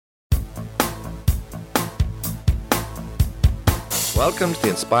Welcome to the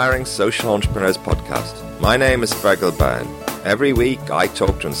Inspiring Social Entrepreneurs podcast. My name is Fergal Byrne. Every week I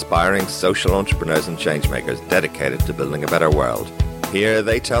talk to inspiring social entrepreneurs and changemakers dedicated to building a better world. Here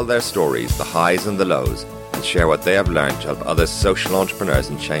they tell their stories, the highs and the lows, and share what they have learned to help other social entrepreneurs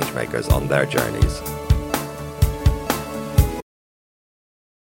and changemakers on their journeys.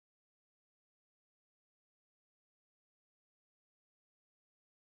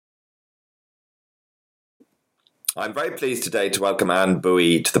 I'm very pleased today to welcome Anne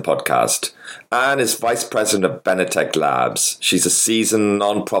Bowie to the podcast. Anne is Vice President of Benetech Labs. She's a seasoned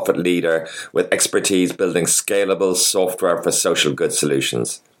non-profit leader with expertise building scalable software for social good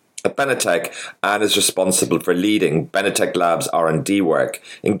solutions. At Benetech, Anne is responsible for leading Benetech Labs R&D work,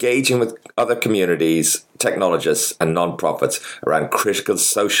 engaging with other communities, technologists and non-profits around critical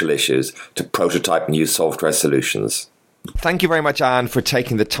social issues to prototype new software solutions. Thank you very much, Anne, for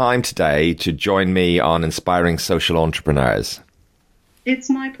taking the time today to join me on Inspiring Social Entrepreneurs. It's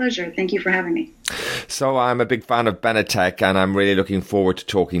my pleasure. Thank you for having me. So I'm a big fan of Benetech, and I'm really looking forward to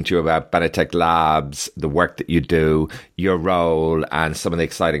talking to you about Benetech Labs, the work that you do, your role, and some of the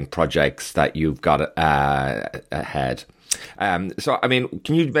exciting projects that you've got ahead. Can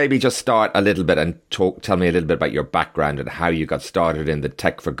you maybe just start a little bit and tell me a little bit about your background and how you got started in the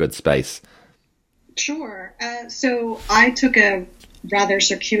tech for good space? Sure. So I took a rather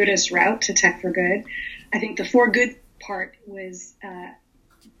circuitous route to Tech for Good. I think the for good part was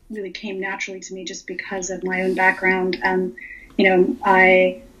really came naturally to me just because of my own background.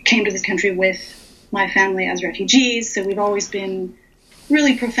 I came to this country with my family as refugees, so we've always been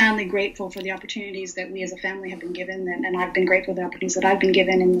really profoundly grateful for the opportunities that we as a family have been given, and I've been grateful for the opportunities that I've been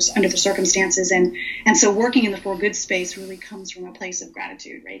given under the circumstances. And so working in the for good space really comes from a place of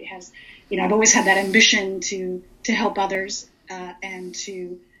gratitude, right? It has, I've always had that ambition to help others and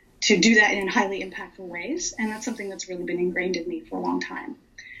to do that in highly impactful ways, and that's something that's really been ingrained in me for a long time.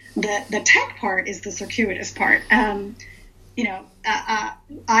 The tech part is the circuitous part. I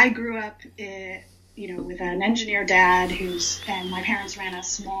grew up with an engineer dad and my parents ran a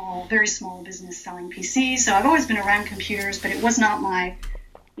very small business selling PCs. So I've always been around computers, but it was not my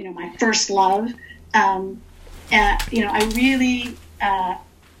first love. I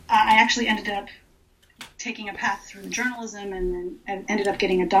actually ended up taking a path through journalism and then ended up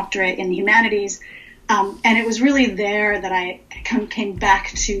getting a doctorate in the humanities. And it was really there that I came back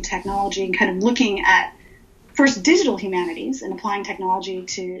to technology and kind of looking at first digital humanities and applying technology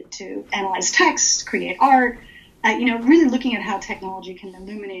to analyze text, create art, really looking at how technology can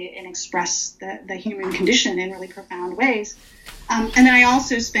illuminate and express the human condition in really profound ways. And then I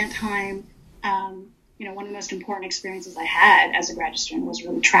also spent time, one of the most important experiences I had as a graduate student was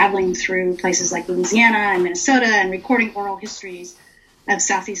really traveling through places like Louisiana and Minnesota and recording oral histories of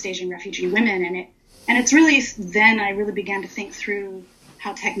Southeast Asian refugee women. And it's really then I really began to think through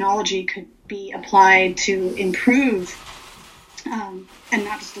how technology could be applied to improve and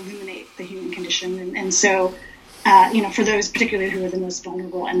not just illuminate the human condition. And so, for those particularly who are the most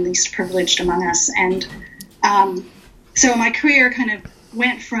vulnerable and least privileged among us. And so my career kind of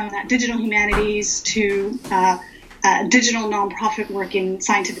went from that digital humanities to digital nonprofit work in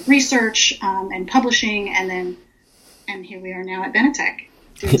scientific research and publishing. And here we are now at Benetech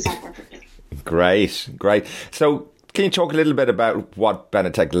doing software for good. Great. So, can you talk a little bit about what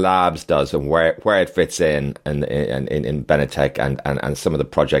Benetech Labs does and where it fits in Benetech and some of the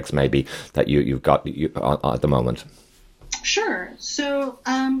projects maybe that you've got at the moment? Sure. So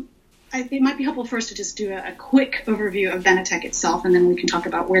it might be helpful first to just do a quick overview of Benetech itself, and then we can talk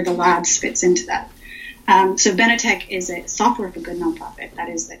about where the labs fits into that. So Benetech is a software for good nonprofit. That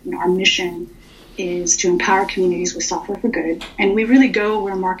is that our mission is to empower communities with software for good, and we really go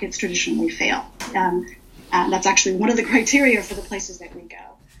where markets traditionally fail. That's actually one of the criteria for the places that we go.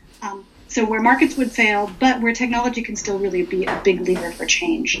 So where markets would fail, but where technology can still really be a big lever for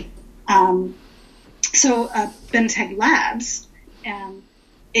change. Benetech Labs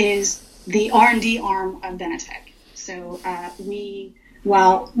is the R&D arm of Benetech. So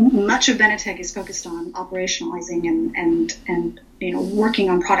while much of Benetech is focused on operationalizing and working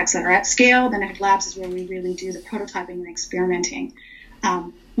on products that are at scale, Benetech Labs is where we really do the prototyping and experimenting.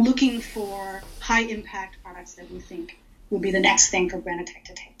 Looking for high-impact products that we think will be the next thing for Benetech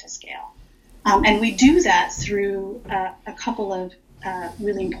to take to scale. And we do that through a couple of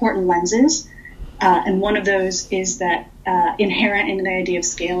really important lenses. And one of those is that inherent in the idea of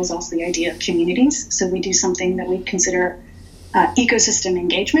scale is also the idea of communities. So we do something that we consider ecosystem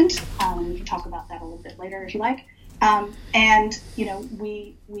engagement. We can talk about that a little bit later if you like.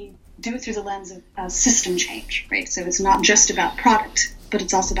 We do it through the lens of system change, right? So it's not just about product but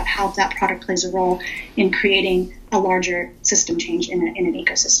it's also about how that product plays a role in creating a larger system change in an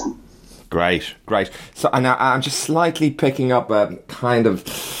ecosystem. Great. So I'm just slightly picking up a kind of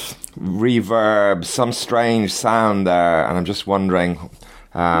reverb, some strange sound there, and I'm just wondering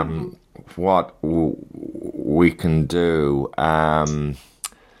what we can do.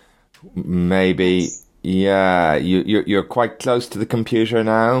 Maybe, yeah, you're quite close to the computer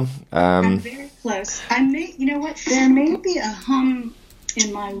now. I'm very close. You know what? There may be a hum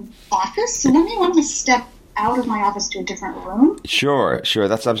in my office, so let me step out of my office to a different room. Sure,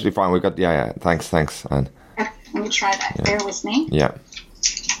 that's absolutely fine. We've got, yeah. Thanks, Anne. Okay, let me try that. Yeah. Bear with me. Yeah.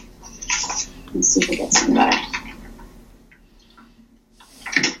 Let's see if it gets any better.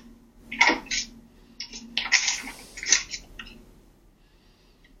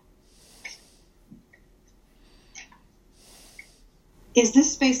 Is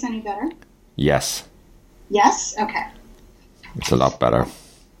this space any better? Yes. Yes? Okay. It's a lot better.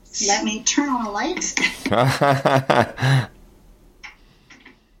 Let me turn on a light.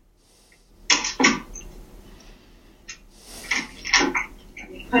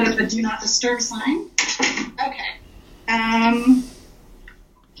 Put up a do not disturb sign. Okay. All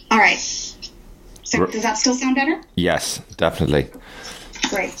right. So does that still sound better? Yes, definitely.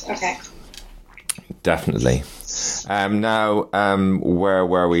 Great. Okay. Definitely. Now, where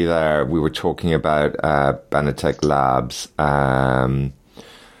were we there? We were talking about Benetech Labs.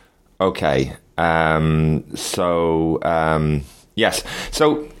 Okay. Yes.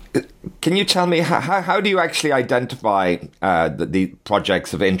 So, can you tell me how do you actually identify the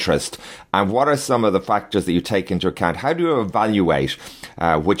projects of interest, and what are some of the factors that you take into account? How do you evaluate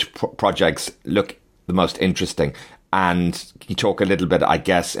which projects look the most interesting? And can you talk a little bit, I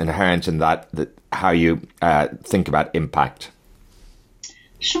guess, inherent in that how you think about impact?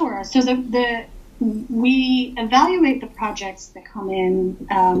 Sure. So we evaluate the projects that come in.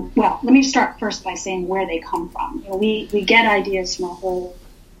 Well, let me start first by saying where they come from. We get ideas from a whole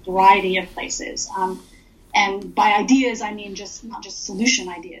variety of places. And by ideas, I mean not just solution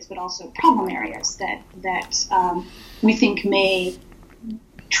ideas, but also problem areas that we think may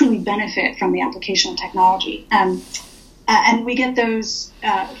truly benefit from the application of technology. And we get those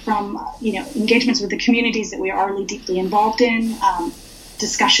from engagements with the communities that we are already deeply involved in,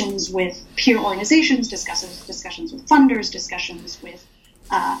 discussions with peer organizations, discussions with funders, discussions with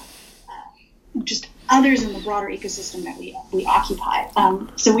just others in the broader ecosystem that we occupy.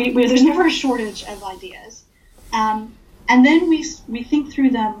 So there's never a shortage of ideas. And then we think through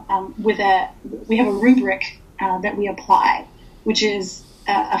them we have a rubric that we apply, which is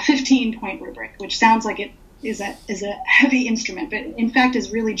a 15-point rubric, which sounds like it is a heavy instrument, but in fact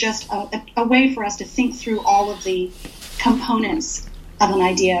is really just a way for us to think through all of the components of an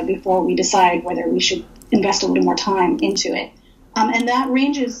idea before we decide whether we should invest a little more time into it. And that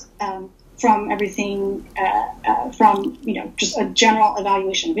ranges from everything from just a general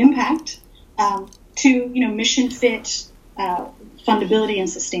evaluation of impact to mission fit, fundability and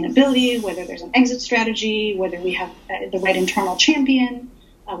sustainability, whether there's an exit strategy, whether we have the right internal champion,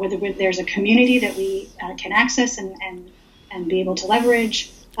 whether there's a community that we can access and be able to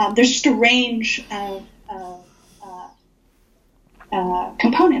leverage. There's just a range of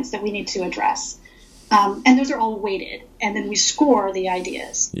components that we need to address. And those are all weighted, and then we score the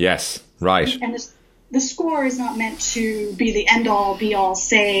ideas. Yes, right. And the score is not meant to be the end-all, be-all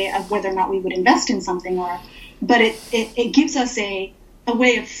say of whether or not we would invest in something, but it gives us a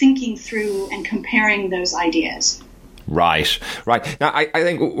way of thinking through and comparing those ideas. Right. Now, I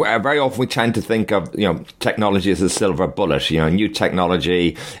think very often we tend to think of, technology as a silver bullet. New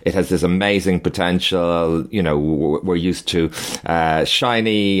technology, it has this amazing potential. We're used to bright,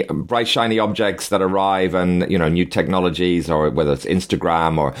 shiny objects that arrive, and new technologies, or whether it's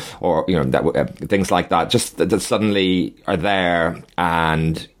Instagram or things like that, just that suddenly are there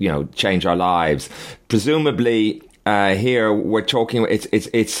and change our lives. Presumably. Here we're talking.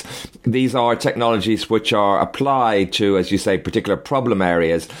 It's these are technologies which are applied to, as you say, particular problem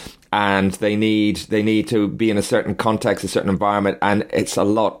areas, and they need to be in a certain context, a certain environment, and it's a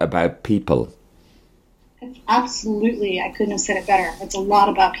lot about people. Absolutely, I couldn't have said it better. It's a lot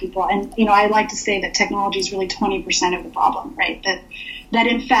about people, and I like to say that technology is really 20% of the problem, right? That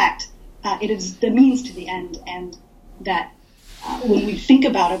in fact it is the means to the end, and that when we think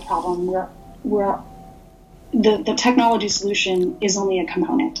about a problem, we're the technology solution is only a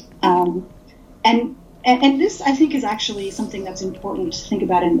component. And this, I think, is actually something that's important to think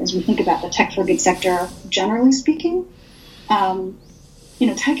about as we think about the tech for good sector, generally speaking.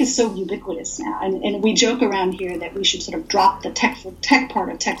 Tech is so ubiquitous now, and we joke around here that we should sort of drop the tech part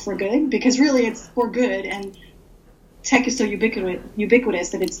of tech for good, because really it's for good, and tech is so ubiquitous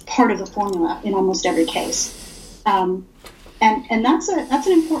that it's part of the formula in almost every case. And that's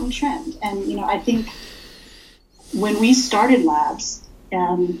an important trend. And, I think when we started labs,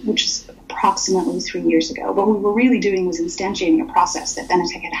 which is approximately 3 years ago, what we were really doing was instantiating a process that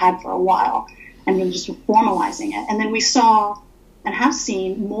Benetech had for a while and really just formalizing it. And then we saw and have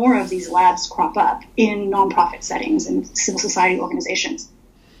seen more of these labs crop up in nonprofit settings and civil society organizations.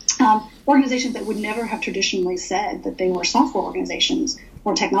 Organizations that would never have traditionally said that they were software organizations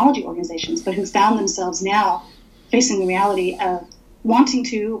or technology organizations, but who found themselves now facing the reality of wanting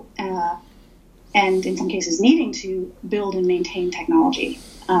to, and in some cases needing to, build and maintain technology.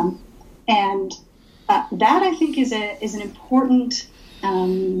 And that, I think, is an important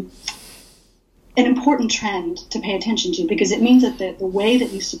trend to pay attention to, because it means that the way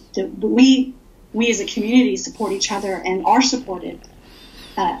that we as a community support each other and are supported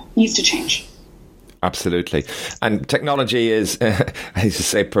needs to change. Absolutely. And technology is, I used to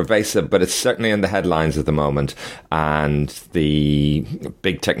say, pervasive, but it's certainly in the headlines at the moment. And the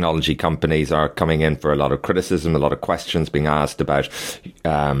big technology companies are coming in for a lot of criticism, a lot of questions being asked about,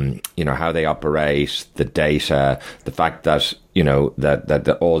 how they operate, the data, the fact that,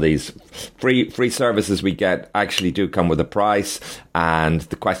 that all these free services we get actually do come with a price, and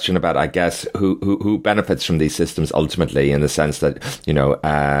the question about, I guess, who benefits from these systems ultimately, in the sense that,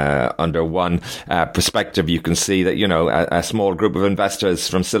 under one perspective, you can see that, a small group of investors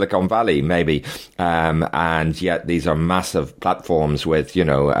from Silicon Valley, maybe, and yet these are massive platforms with,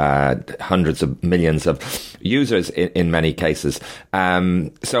 hundreds of millions of users in many cases.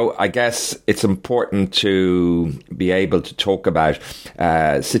 So I guess it's important to be able to talk about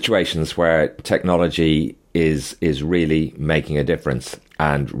situations where technology is really making a difference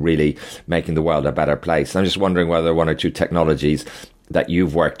and really making the world a better place. I'm just wondering whether one or two technologies that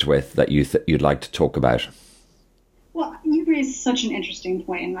you've worked with that you'd like to talk about. Well, you raised such an interesting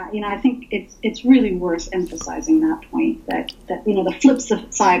point, and I think it's really worth emphasizing that point, that the flip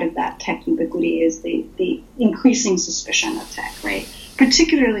side of that tech ubiquity is the increasing suspicion of tech, right?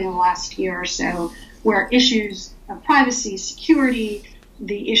 Particularly in the last year or so, where issues of privacy, security,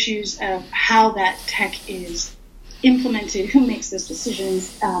 the issues of how that tech is implemented, who makes those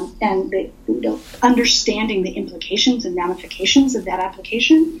decisions, and understanding the implications and ramifications of that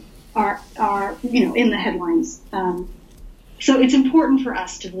application are in the headlines. So it's important for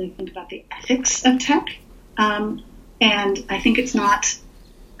us to really think about the ethics of tech, and I think it's not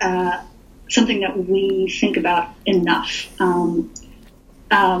something that we think about enough.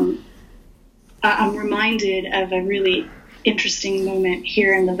 I'm reminded of a really interesting moment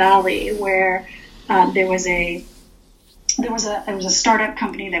here in the Valley where there was a startup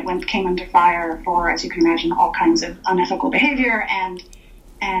company that came under fire for, as you can imagine, all kinds of unethical behavior, and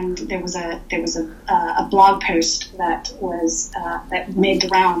there was a blog post that was that made the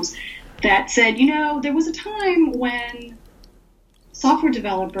rounds that said, there was a time when software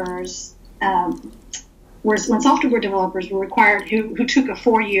developers were required, who took a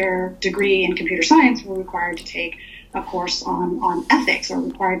 4-year degree in computer science, were required to take a course on ethics, or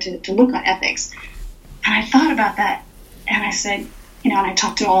required to look at ethics. And I thought about that, and I said, and I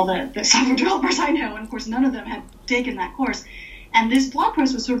talked to all the software developers I know, and of course none of them had taken that course. And this blog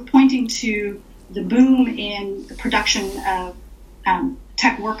post was sort of pointing to the boom in the production of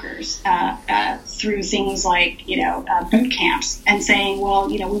tech workers through things like, boot camps, and saying, well,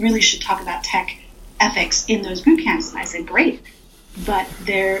 we really should talk about tech ethics in those boot camps. And I said, great. But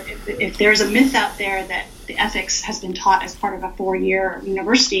if there's a myth out there that the ethics has been taught as part of a 4-year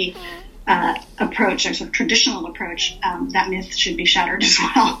university approach, or sort of traditional approach, that myth should be shattered as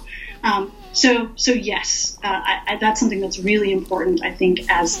well. So yes, that's something that's really important, I think,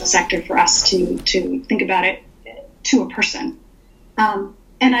 as a sector for us to think about it to a person.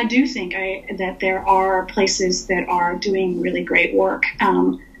 And I do think that there are places that are doing really great work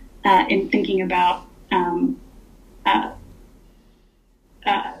in thinking about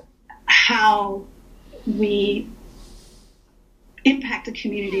how we impact the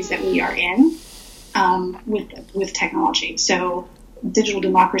communities that we are in with technology. So digital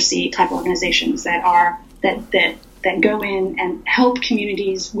democracy type organizations that go in and help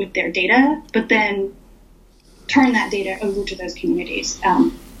communities with their data, but then turn that data over to those communities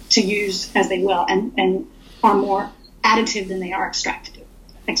to use as they will, and are more additive than they are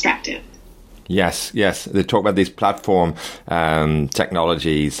extractive. Yes. They talk about these platform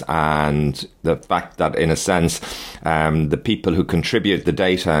technologies, and the fact that, in a sense, the people who contribute the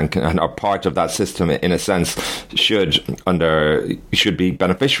data and are part of that system, in a sense, should be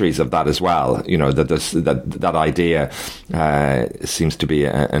beneficiaries of that as well. You know, that idea seems to be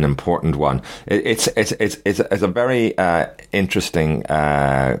an important one. It's a very interesting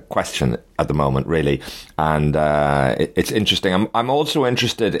question at the moment, really, and it's interesting. I'm also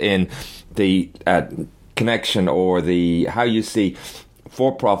interested in the connection, or the how you see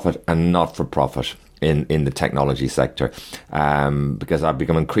for-profit and not-for-profit in the technology sector, because I've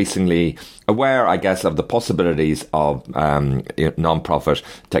become increasingly aware, I guess, of the possibilities of non-profit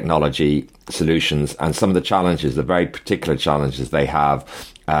technology solutions and some of the challenges, the very particular challenges they have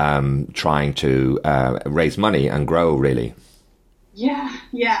trying to raise money and grow, really. Yeah.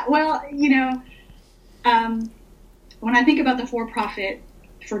 Well, when I think about the for-profit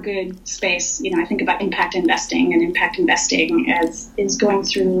for good space, I think about impact investing, and impact investing is going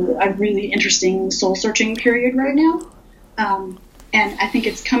through a really interesting soul-searching period right now. And I think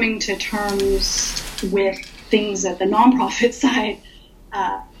it's coming to terms with things that the nonprofit side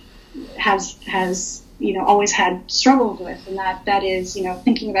has always had struggled with, and that is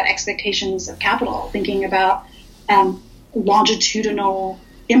thinking about expectations of capital, thinking about longitudinal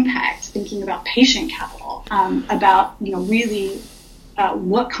impact, thinking about patient capital, about really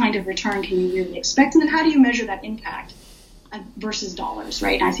what kind of return can you really expect, and then how do you measure that impact versus dollars,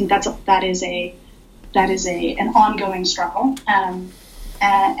 right? And I think that is an ongoing struggle. And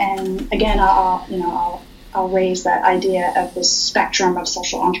again, I'll raise that idea of this spectrum of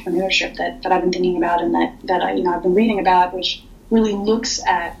social entrepreneurship that I've been thinking about, and that I've been reading about, which really looks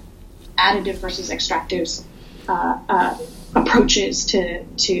at additive versus extractive approaches to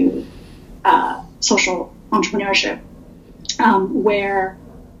social entrepreneurship. Where,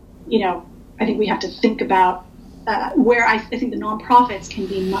 I think we have to think about where I think the nonprofits can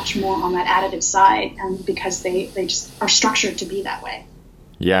be much more on that additive side, because they just are structured to be that way.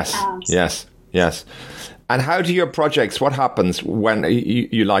 Yes, yes. And how do your projects, what happens when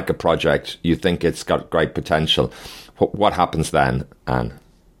you like a project, you think it's got great potential? What happens then, Anne?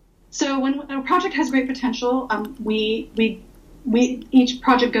 So when a project has great potential, each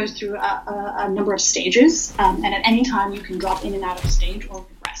project goes through a number of stages, and at any time you can drop in and out of a stage or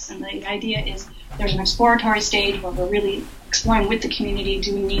progress. And the idea is there's an exploratory stage where we're really exploring with the community,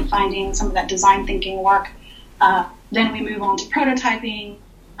 doing need finding, some of that design thinking work. Then we move on to prototyping,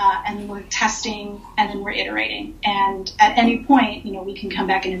 and then we're testing, and then we're iterating. And at any point, we can come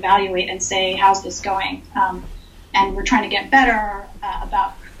back and evaluate and say, how's this going? And we're trying to get better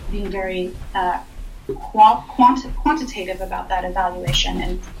about being very quantitative about that evaluation,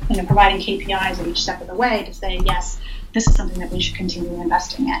 and providing KPIs at each step of the way to say, yes, this is something that we should continue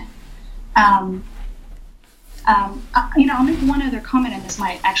investing in. I'll make one other comment, and this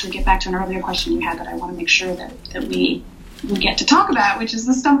might actually get back to an earlier question you had that I want to make sure that we get to talk about, which is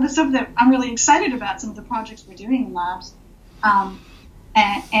the stuff that I'm really excited about, some of the projects we're doing in labs. And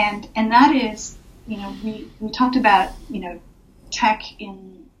that is, we talked about, tech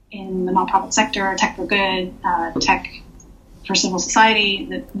in the nonprofit sector, tech for good, tech for civil society,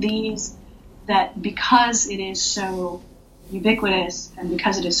 that because it is so ubiquitous and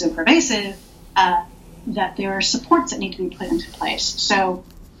because it is so pervasive, that there are supports that need to be put into place. So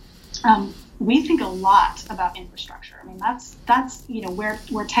we think a lot about infrastructure. I mean, that's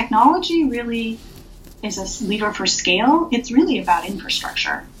where technology really is a lever for scale. It's really about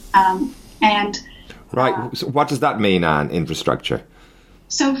infrastructure. Right. So what does that mean, Anne, infrastructure?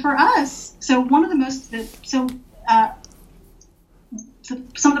 So for us, one of the most, some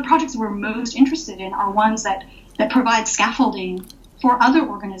of the projects we're most interested in are ones that provide scaffolding for other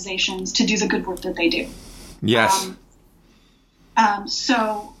organizations to do the good work that they do. Yes.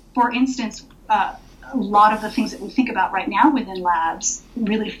 So, for instance, a lot of the things that we think about right now within labs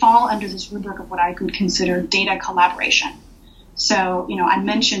really fall under this rubric of what I could consider data collaboration. So, I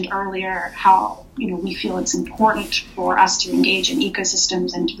mentioned earlier how, we feel it's important for us to engage in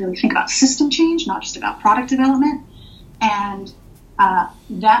ecosystems and to really think about system change, not just about product development. And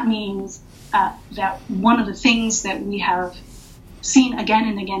that means that one of the things that we have seen again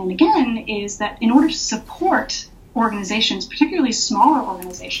and again and again is that in order to support organizations, particularly smaller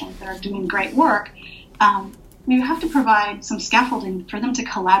organizations that are doing great work, you have to provide some scaffolding for them to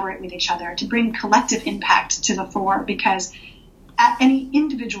collaborate with each other, to bring collective impact to the fore, because any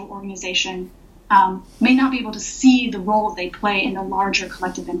individual organization may not be able to see the role they play in the larger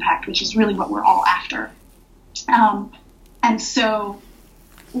collective impact, which is really what we're all after. And so,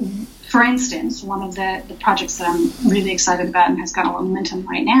 for instance, one of the projects that I'm really excited about and has got a lot of momentum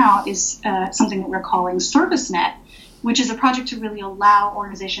right now is something that we're calling ServiceNet. which is a project to really allow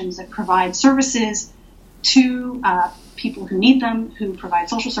organizations that provide services to people who need them, who provide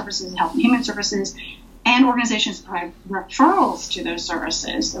social services, health and human services, and organizations that provide referrals to those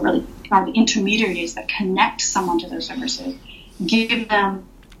services, that really are the intermediaries that connect someone to those services, give them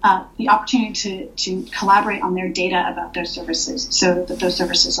the opportunity to collaborate on their data about those services so that those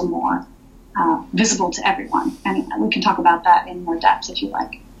services are more visible to everyone. And we can talk about that in more depth if you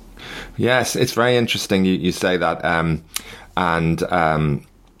like. Yes, it's very interesting you say that.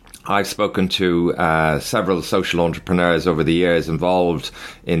 I've spoken to several social entrepreneurs over the years involved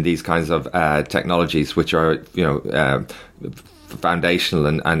in these kinds of technologies, which are, foundational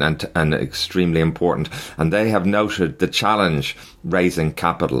and extremely important. And they have noted the challenge raising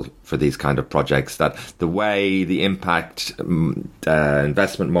capital for these kind of projects, that the way the impact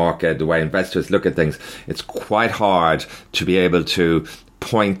investment market, the way investors look at things, it's quite hard to be able to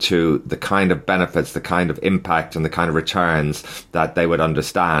point to the kind of benefits, the kind of impact and the kind of returns that they would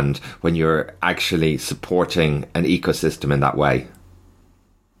understand when you're actually supporting an ecosystem in that way.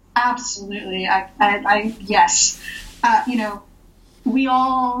 Absolutely. Yes. We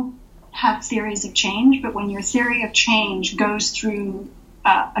all have theories of change, but when your theory of change goes through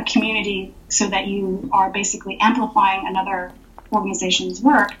a community so that you are basically amplifying another organization's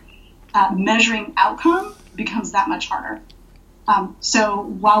work, measuring outcome becomes that much harder. So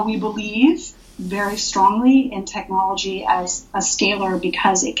while we believe very strongly in technology as a scalar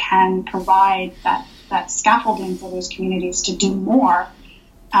because it can provide that scaffolding for those communities to do more,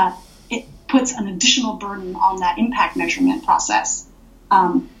 it puts an additional burden on that impact measurement process.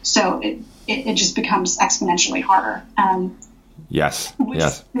 So it just becomes exponentially harder. Yes.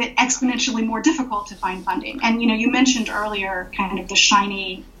 It's exponentially more difficult to find funding. And, you mentioned earlier kind of the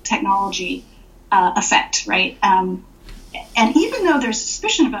shiny technology effect, right? And even though there's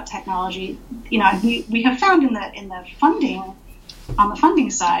suspicion about technology, we have found in the funding, on the funding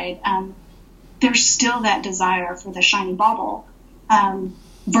side, there's still that desire for the shiny bauble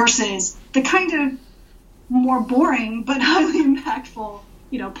versus the kind of more boring but highly impactful,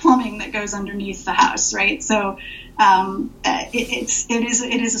 plumbing that goes underneath the house, right? So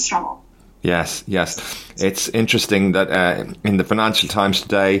it is a struggle. Yes. It's interesting that in the Financial Times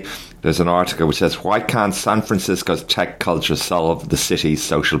today, there's an article which says, "Why can't San Francisco's tech culture solve the city's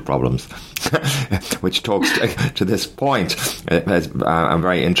social problems?" which talks to this point. It's a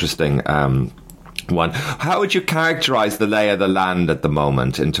very interesting one. How would you characterize the lay of the land at the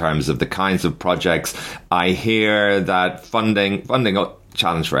moment in terms of the kinds of projects? I hear that funding a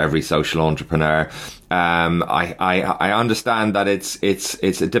challenge for every social entrepreneur. I understand that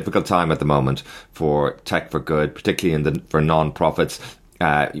it's a difficult time at the moment for tech for good, particularly for non-profits.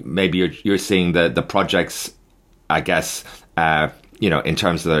 Maybe you're seeing the projects, I guess, in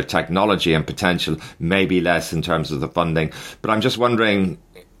terms of their technology and potential, maybe less in terms of the funding. But I'm just wondering,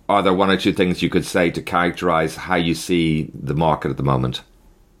 are there one or two things you could say to characterize how you see the market at the moment?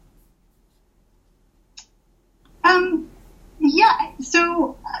 Yeah,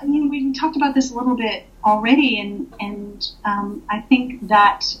 so we talked about this a little bit already, and I think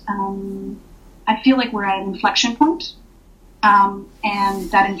that I feel like we're at an inflection point,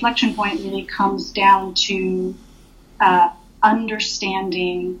 and that inflection point really comes down to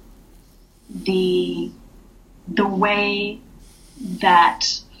understanding the way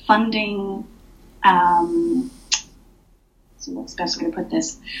that funding. So what's the best way to put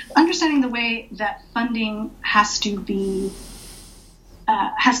this? Understanding the way that funding has to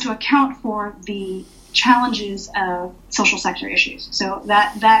account for the challenges of social sector issues. So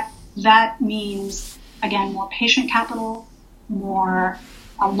that means, again, more patient capital, more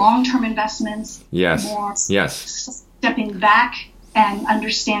long-term investments, more stepping back and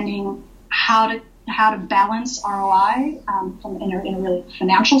understanding how to balance ROI in a really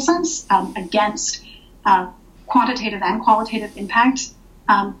financial sense against quantitative and qualitative impact.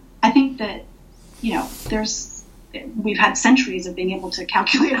 I think that we've had centuries of being able to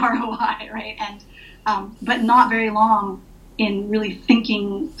calculate ROI, right? And but not very long in really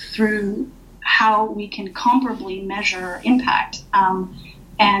thinking through how we can comparably measure impact.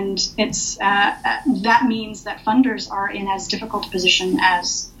 And it's that means that funders are in as difficult a position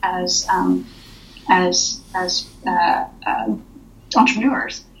as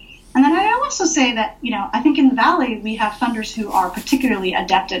entrepreneurs. And then I also say that, I think in the Valley we have funders who are particularly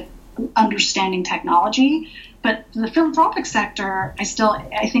adept at understanding technology, but the philanthropic sector,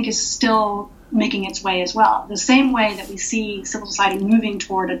 I think is still making its way as well. The same way that we see civil society moving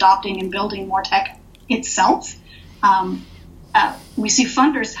toward adopting and building more tech itself, we see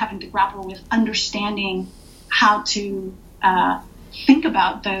funders having to grapple with understanding how to think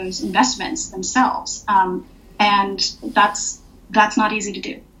about those investments themselves. and that's not easy to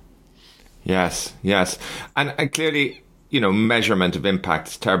do. Yes, and clearly, measurement of impact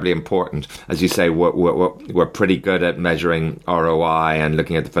is terribly important. As you say, we're pretty good at measuring ROI and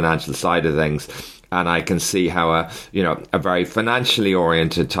looking at the financial side of things. And I can see how a very financially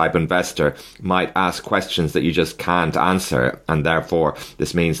oriented type investor might ask questions that you just can't answer, and therefore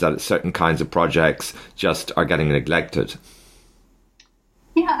this means that certain kinds of projects just are getting neglected.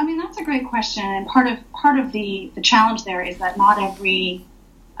 Yeah, I mean, that's a great question, and part of the challenge there is that not every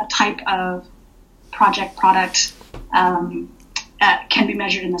type of product can be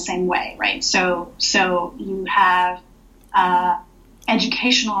measured in the same way, right? So you have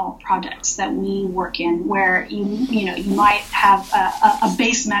educational projects that we work in where you might have a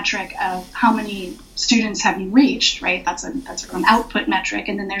base metric of how many students have you reached, right? That's an output metric,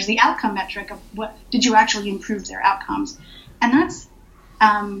 and then there's the outcome metric of what did you actually improve their outcomes, and that's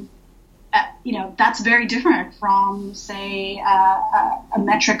that's very different from, say, a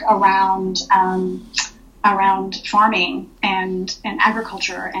metric around farming and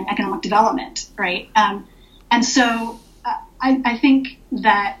agriculture and economic development, right? And so I think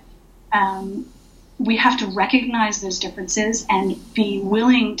that we have to recognize those differences and be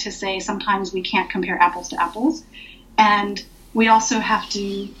willing to say sometimes we can't compare apples to apples. And we also have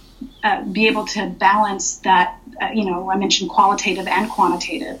to be able to balance that, I mentioned qualitative and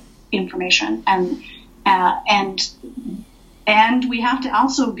quantitative information. And we have to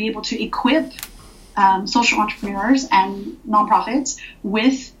also be able to equip social entrepreneurs and nonprofits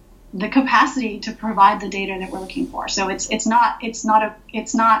with the capacity to provide the data that we're looking for. So it's not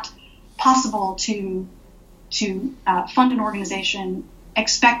possible to fund an organization,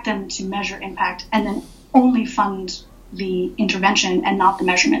 expect them to measure impact, and then only fund the intervention and not the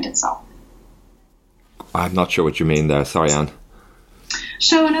measurement itself. I'm not sure what you mean there. Sorry, Anne.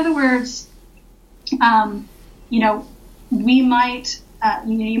 So in other words, we might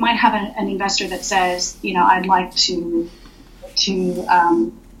you might have an investor that says, I'd like to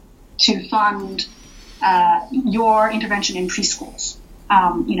fund your intervention in preschools.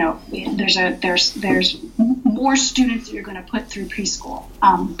 There's more students that you're going to put through preschool.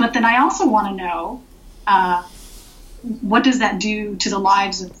 But then I also want to know what does that do to the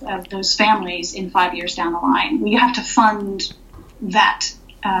lives of those families in 5 years down the line? We have to fund that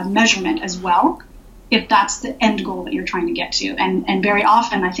measurement as well, if that's the end goal that you're trying to get to. And very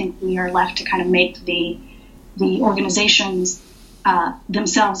often I think we are left to kind of make the organizations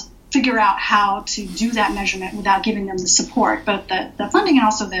themselves figure out how to do that measurement without giving them the support, both the funding and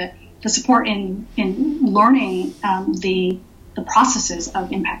also the support in learning the processes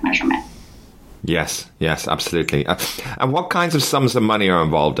of impact measurement. Yes, absolutely. And what kinds of sums of money are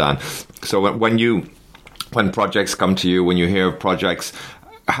involved, Dan? So when projects come to you, when you hear of projects,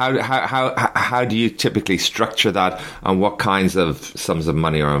 how do you typically structure that, and what kinds of sums of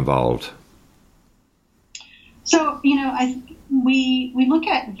money are involved? So, we look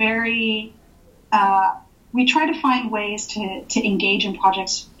at we try to find ways to engage in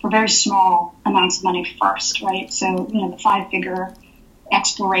projects for very small amounts of money first, right? So, the 5-figure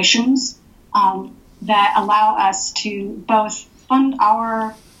explorations that allow us to both fund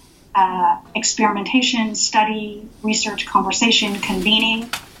our experimentation, study, research, conversation, convening,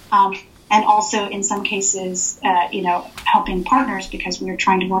 and also in some cases, helping partners, because we are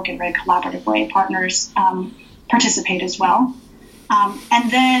trying to work in a very collaborative way. Partners participate as well.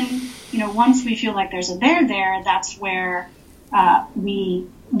 And then, once we feel like there's a there, that's where we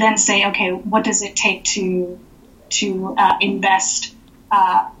then say, okay, what does it take to invest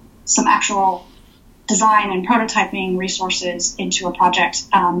some actual design and prototyping resources into a project,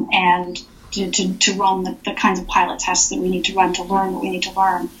 and to run the kinds of pilot tests that we need to run to learn what we need to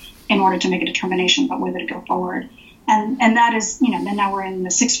learn in order to make a determination about whether to go forward. And that is, then now we're in the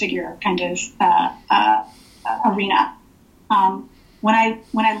 6-figure kind of arena. When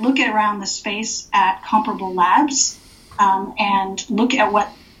I look at around the space at comparable labs and look at what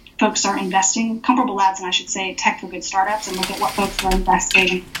folks are investing, comparable labs, and I should say tech for good startups, and look at what folks are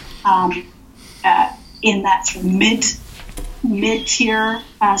investing in that sort of mid-tier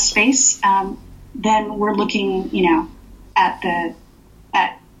space, then we're looking, at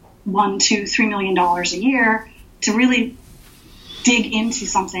 $1, $2, $3 million a year to really dig into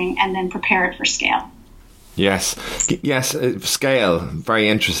something and then prepare it for scale. Yes, scale, very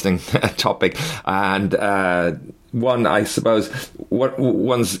interesting topic, and one, I suppose, what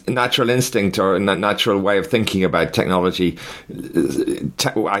one's natural instinct or natural way of thinking about technology,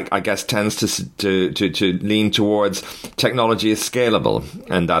 I guess, tends to lean towards technology is scalable,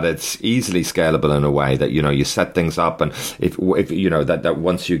 and that it's easily scalable in a way that, you know, you set things up, and if you know that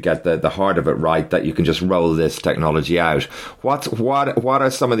once you get the heart of it right, that you can just roll this technology out. What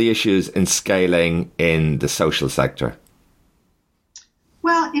are some of the issues in scaling in the social sector?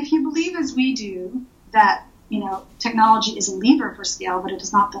 Well, if you believe, as we do, that, you know, technology is a lever for scale, but it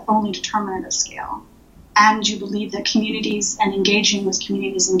is not the only determinant of scale, and you believe that communities and engaging with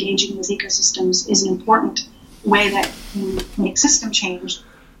ecosystems is an important way that you make system change,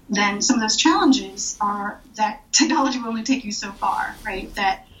 then some of those challenges are that technology will only take you so far, right?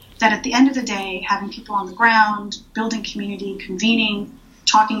 That at the end of the day, having people on the ground, building community, convening,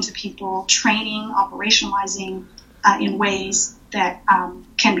 talking to people, training, operationalizing in ways that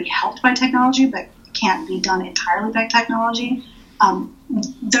can be helped by technology, but can't be done entirely by technology.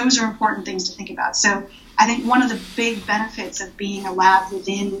 Those are important things to think about. So I think one of the big benefits of being a lab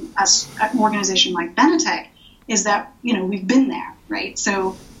within an organization like Benetech is that, you know, we've been there, right?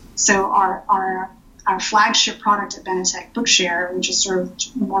 So our flagship product at Benetech, Bookshare, which has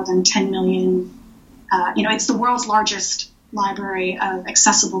served more than 10 million, it's the world's largest library of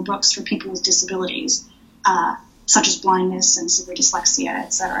accessible books for people with disabilities, such as blindness and severe dyslexia,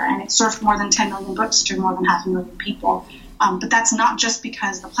 et cetera. And it served more than 10 million books to more than 500,000 people. But that's not just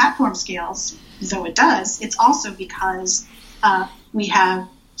because the platform scales, though it does. It's also because we have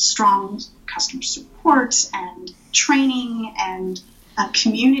strong customer support and training and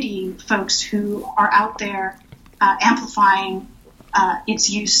community folks who are out there amplifying its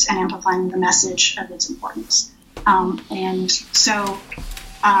use and amplifying the message of its importance. And so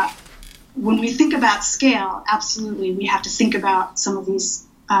when we think about scale, absolutely, we have to think about some of these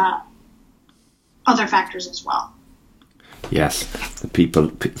other factors as well. Yes, the people,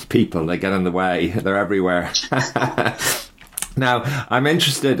 they get in the way. They're everywhere. Now, I'm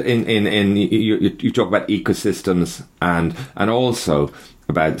interested in you talk about ecosystems and also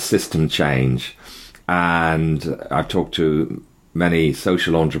about system change. And I've talked to many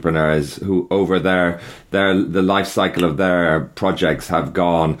social entrepreneurs who, over the life cycle of their projects, have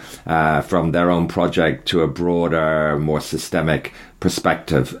gone from their own project to a broader, more systemic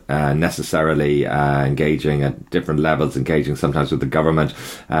perspective, necessarily engaging at different levels, engaging sometimes with the government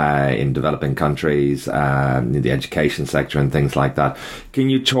in developing countries, in the education sector and things like that. Can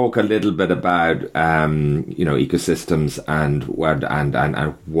you talk a little bit about ecosystems and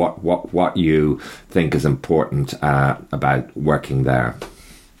what you think is important about working there?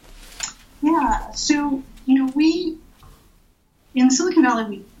 Yeah, so we in Silicon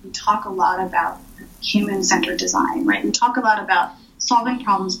Valley we talk a lot about human-centered design, right? We talk a lot about solving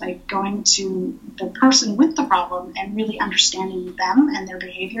problems by going to the person with the problem and really understanding them and their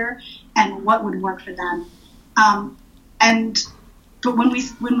behavior and what would work for them. But when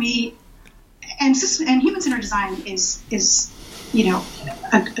we human-centered design is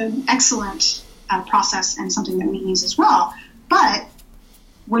an excellent process and something that we use as well. But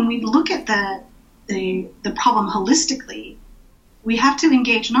when we look at the problem holistically, we have to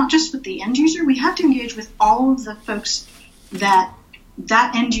engage not just with the end user, we have to engage with all of the folks that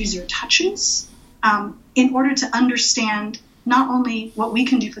end user touches in order to understand not only what we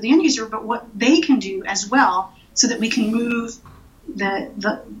can do for the end user, but what they can do as well, so that we can move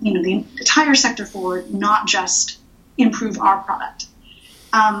the entire sector forward, not just improve our product.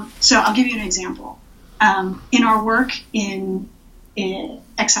 So I'll give you an example. In our work in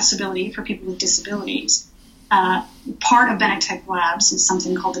accessibility for people with disabilities, part of Benetech Labs is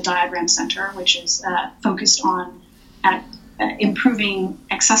something called the Diagram Center, which is focused on improving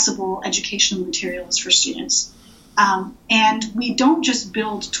accessible educational materials for students. And we don't just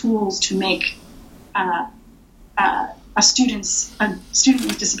build tools to make a student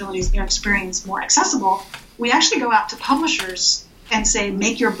with disabilities, their experience more accessible. We actually go out to publishers and say,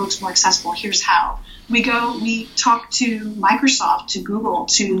 make your books more accessible. Here's how. We talk to Microsoft, to Google,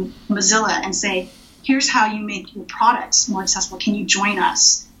 to Mozilla, and say, here's how you make your products more accessible. Can you join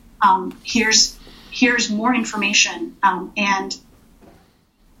us? Here's more information. And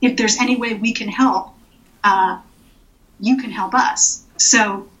if there's any way we can help, you can help us.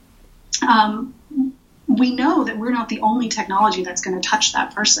 So we know that we're not the only technology that's going to touch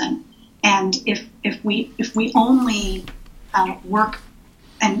that person. And if we only work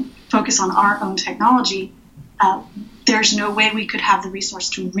and focus on our own technology, there's no way we could have the resource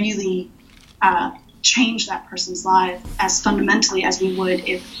to really change that person's life as fundamentally as we would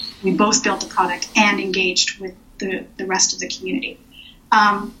if we both built a product and engaged with the rest of the community.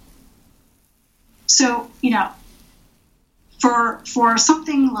 So, For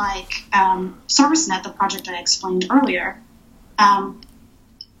something like ServiceNet, the project I explained earlier,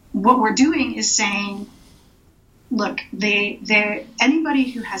 what we're doing is saying, look,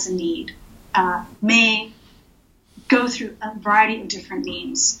 anybody who has a need may go through a variety of different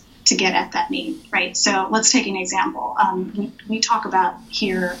means to get at that need, right? So let's take an example. We talk about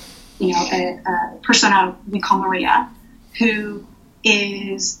here, a persona we call Maria, who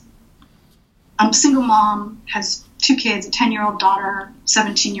is a single mom, has 2 kids, a 10-year-old daughter,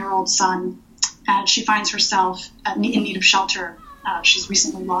 17-year-old son. She finds herself in need of shelter. She's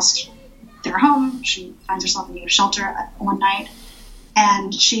recently lost their home. She finds herself in need of shelter one night.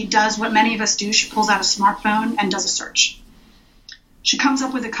 And she does what many of us do. She pulls out a smartphone and does a search. She comes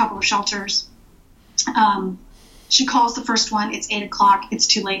up with a couple of shelters. She calls the first one. It's 8 o'clock. It's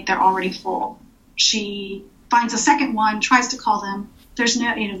too late. They're already full. She finds a second one, tries to call them. There's no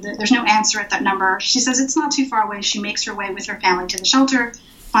answer at that number. She says it's not too far away. She makes her way with her family to the shelter,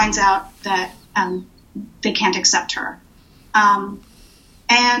 finds out that they can't accept her.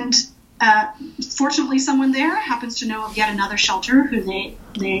 Fortunately, someone there happens to know of yet another shelter who they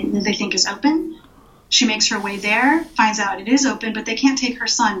think is open. She makes her way there, finds out it is open, but they can't take her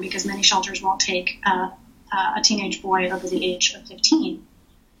son because many shelters won't take a teenage boy over the age of 15.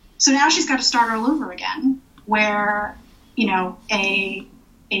 So now she's got to start all over again, where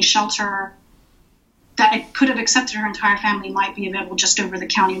a shelter that could have accepted her entire family might be available just over the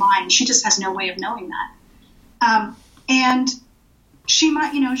county line. She just has no way of knowing that. And she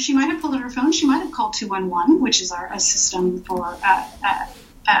might have pulled out her phone. She might have called 211, which is a system for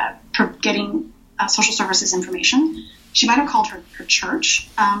getting social services information. She might have called her church.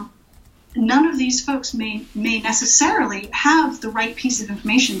 None of these folks may necessarily have the right piece of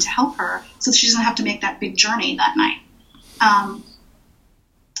information to help her, so that she doesn't have to make that big journey that night.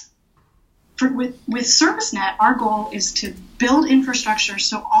 With ServiceNet, our goal is to build infrastructure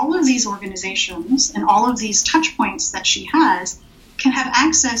so all of these organizations and all of these touch points that she has can have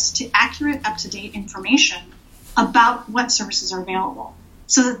access to accurate, up-to-date information about what services are available,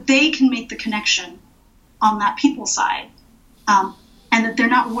 so that they can make the connection on that people side, and that they're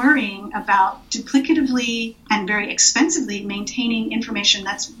not worrying about duplicatively and very expensively maintaining information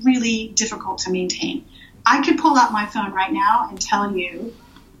that's really difficult to maintain. I could pull out my phone right now and tell you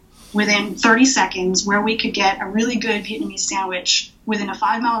within 30 seconds where we could get a really good Vietnamese sandwich within a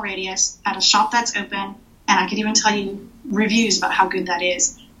 5-mile radius at a shop that's open, and I could even tell you reviews about how good that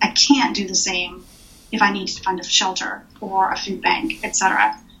is. I can't do the same if I need to find a shelter or a food bank,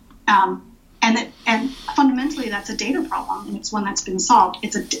 etc. And fundamentally, that's a data problem, and it's one that's been solved.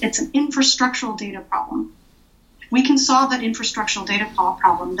 It's an infrastructural data problem. We can solve that infrastructural data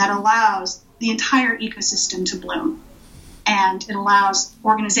problem that allows the entire ecosystem to bloom. And it allows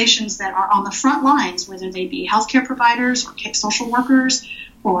organizations that are on the front lines, whether they be healthcare providers or social workers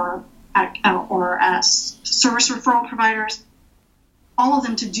or service referral providers, all of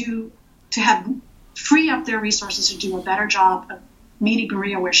them to free up their resources to do a better job of meeting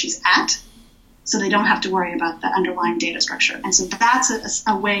Maria where she's at, so they don't have to worry about the underlying data structure. And so that's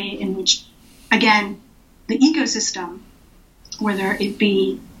a way in which, again, the ecosystem, whether it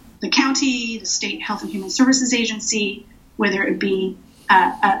be the county, the state health and human services agency, whether it be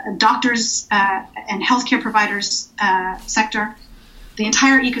doctors and healthcare providers sector, the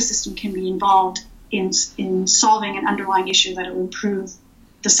entire ecosystem can be involved in solving an underlying issue that will improve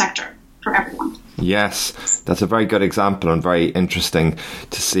the sector for everyone. Yes, that's a very good example and very interesting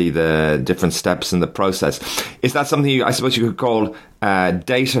to see the different steps in the process. Is that something I suppose you could call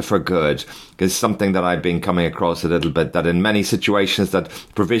data for good? Because something that I've been coming across a little bit, that in many situations that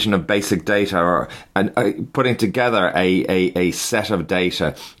provision of basic data or putting together a set of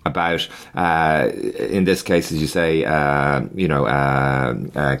data about, in this case, as you say,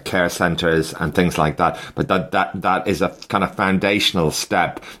 care centres and things like that, but that is a kind of foundational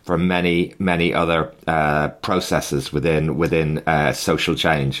step for many other processes within social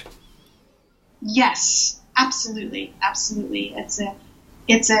change. Yes, absolutely. It's an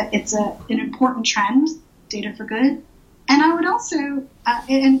important trend, data for good. And I would also,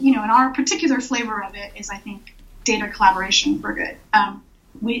 and our particular flavor of it is, I think, data collaboration for good.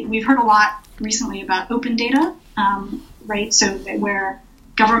 We've heard a lot recently about open data, right? So where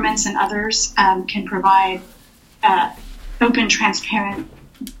governments and others can provide open, transparent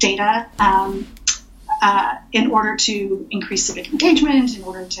data in order to increase civic engagement, in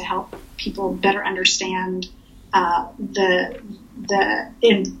order to help people better understand the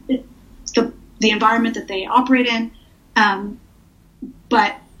environment that they operate in.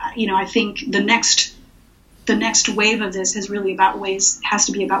 But I think the next wave of this has to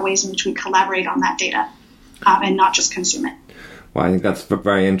be about ways in which we collaborate on that data. and not just consume it. Well, I think that's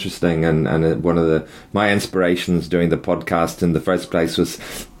very interesting, and one of my inspirations doing the podcast in the first place was,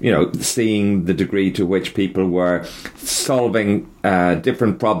 seeing the degree to which people were solving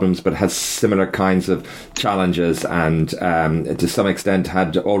different problems, but had similar kinds of challenges, and to some extent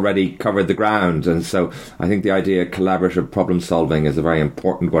had already covered the ground. And so, I think the idea of collaborative problem solving is a very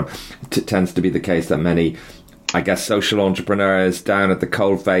important one. It tends to be the case that many, I guess, social entrepreneurs down at the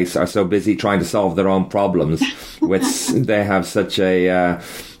coalface are so busy trying to solve their own problems, which they have such a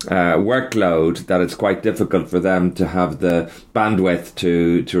workload that it's quite difficult for them to have the bandwidth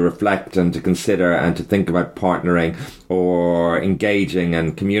to reflect and to consider and to think about partnering or engaging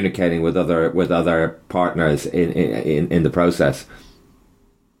and communicating with other partners in the process.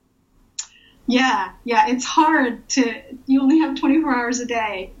 Yeah, it's hard you only have 24 hours a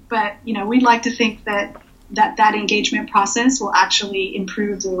day, but we'd like to think that engagement process will actually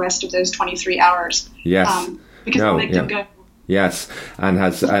improve the rest of those 23 hours. Yes. Because it'll make them go. Yes, and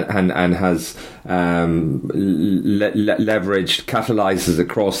has leveraged, catalyzes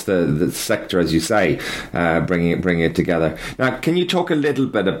across the sector, as you say, bringing it together. Now, can you talk a little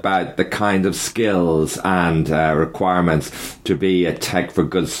bit about the kind of skills and requirements to be a tech for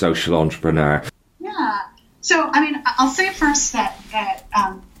good social entrepreneur? Yeah. So, I'll say first that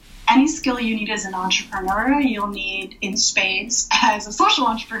any skill you need as an entrepreneur, you'll need in spades as a social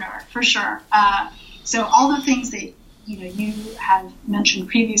entrepreneur, for sure. So all the things that you have mentioned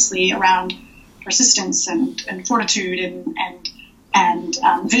previously around persistence and fortitude and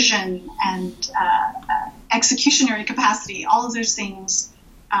vision and executionary capacity, all of those things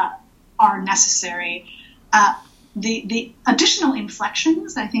are necessary. The additional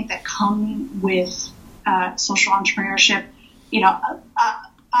inflections, I think, that come with social entrepreneurship,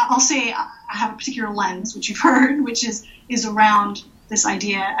 I'll say I have a particular lens, which you've heard, which is around this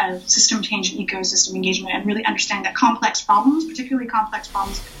idea of system change and ecosystem engagement, and really understanding that complex problems, particularly complex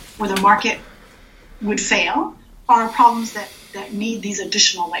problems where the market would fail, are problems that need these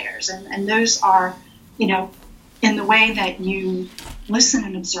additional layers. And those are, in the way that you listen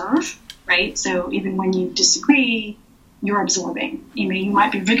and observe, right? So even when you disagree, you're absorbing. You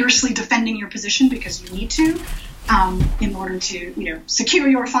might be vigorously defending your position because you need to, in order to, secure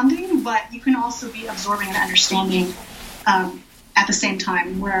your funding, but you can also be absorbing and understanding at the same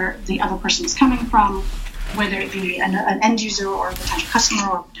time where the other person is coming from, whether it be an end user or a potential customer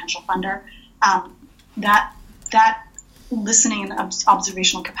or a potential funder. That listening and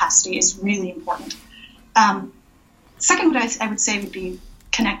observational capacity is really important. Second, what I would say would be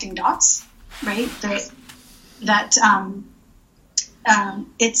connecting dots, right? That's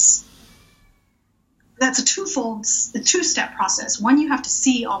a two-step process. One, you have to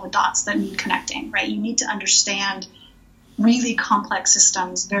see all the dots that need connecting, right? You need to understand really complex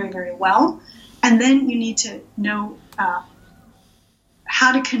systems very, very well. And then you need to know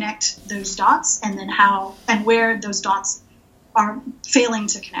how to connect those dots, and then how and where those dots are failing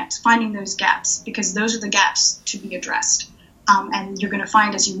to connect, finding those gaps, because those are the gaps to be addressed. And you're going to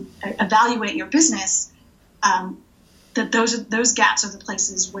find as you evaluate your business that those gaps are the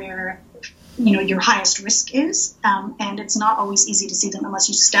places where your highest risk is, and it's not always easy to see them unless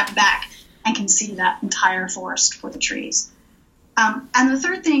you step back and can see that entire forest for the trees. And the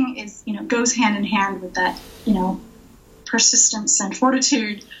third thing is, goes hand in hand with that, persistence and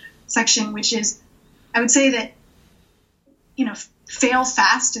fortitude section, which is, I would say that, fail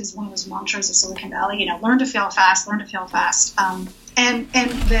fast is one of those mantras of Silicon Valley. Learn to fail fast, learn to fail fast. And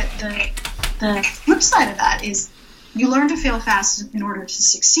the flip side of that is, you learn to fail fast in order to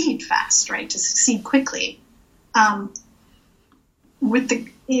succeed fast, right? To succeed quickly.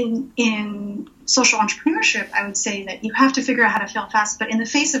 In social entrepreneurship, I would say that you have to figure out how to fail fast, but in the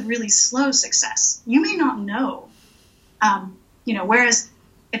face of really slow success, you may not know. Whereas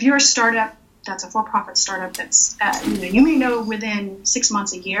if you're a startup that's a for-profit startup that's, you may know within 6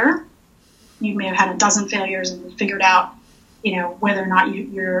 months, a year, you may have had a dozen failures and figured out, whether or not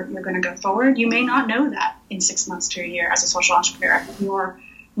you're going to go forward. You may not know that in 6 months to a year as a social entrepreneur.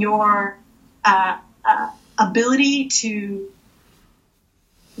 Your ability to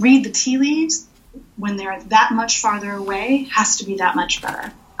read the tea leaves when they're that much farther away has to be that much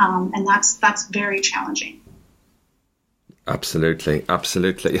better. And that's very challenging. Absolutely.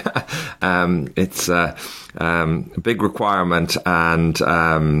 It's a big requirement, and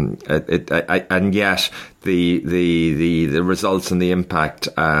yet the results and the impact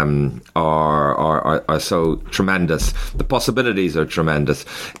are so tremendous. The possibilities are tremendous.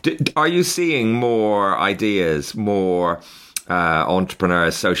 Are you seeing more ideas, more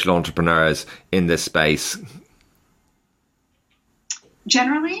entrepreneurs, social entrepreneurs in this space?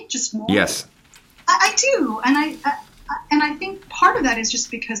 Generally, just more. Yes. I I do, and I think part of that is just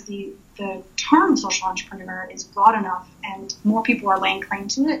because the term social entrepreneur is broad enough, and more people are laying claim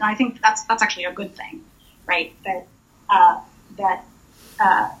to it. And I think that's actually a good thing, right? That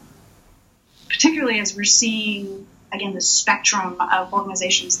particularly as we're seeing again the spectrum of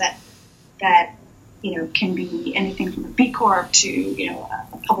organizations that can be anything from a B Corp to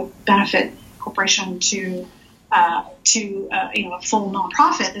a public benefit corporation to a full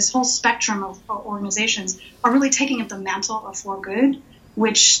nonprofit. This whole spectrum of organizations are really taking up the mantle of for good,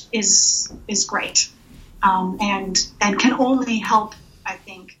 which is great, and can only help, I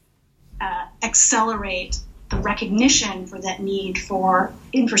think, accelerate the recognition for that need for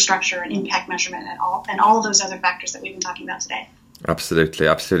infrastructure and impact measurement and all those other factors that we've been talking about today. Absolutely.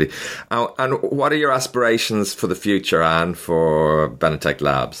 And what are your aspirations for the future and for Benetech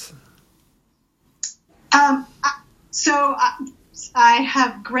Labs? So I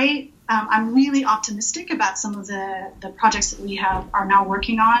have great. I'm really optimistic about some of the projects that we are now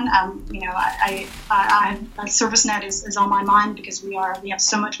working on. ServiceNet is on my mind because we have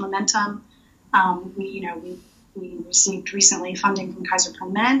so much momentum. We received recently funding from Kaiser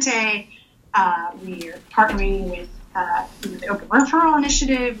Permanente. We are partnering with the Open Referral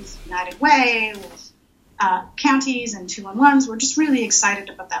Initiative, with United Way, with counties and 211s. We're just really excited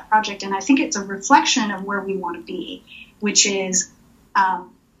about that project, and I think it's a reflection of where we want to be, which is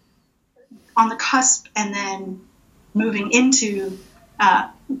on the cusp and then moving into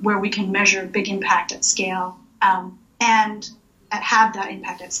where we can measure big impact at scale and have that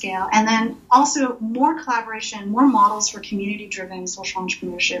impact at scale. And then also more collaboration, more models for community-driven social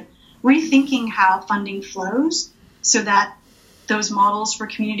entrepreneurship, rethinking how funding flows so that those models for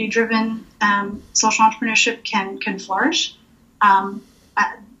community-driven social entrepreneurship can flourish. I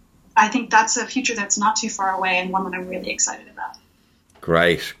think that's a future that's not too far away and one that I'm really excited about.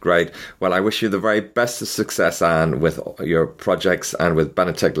 Great. Well, I wish you the very best of success, Anne, with your projects and with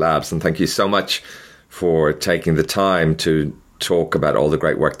Benetech Labs. And thank you so much for taking the time to talk about all the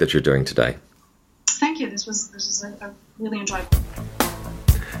great work that you're doing today. Thank you. This was a really enjoyable.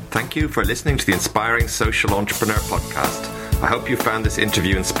 Thank you for listening to the Inspiring Social Entrepreneur podcast. I hope you found this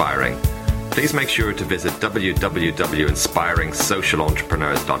interview inspiring. Please make sure to visit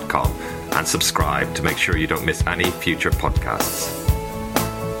www.inspiringsocialentrepreneurs.com and subscribe to make sure you don't miss any future podcasts.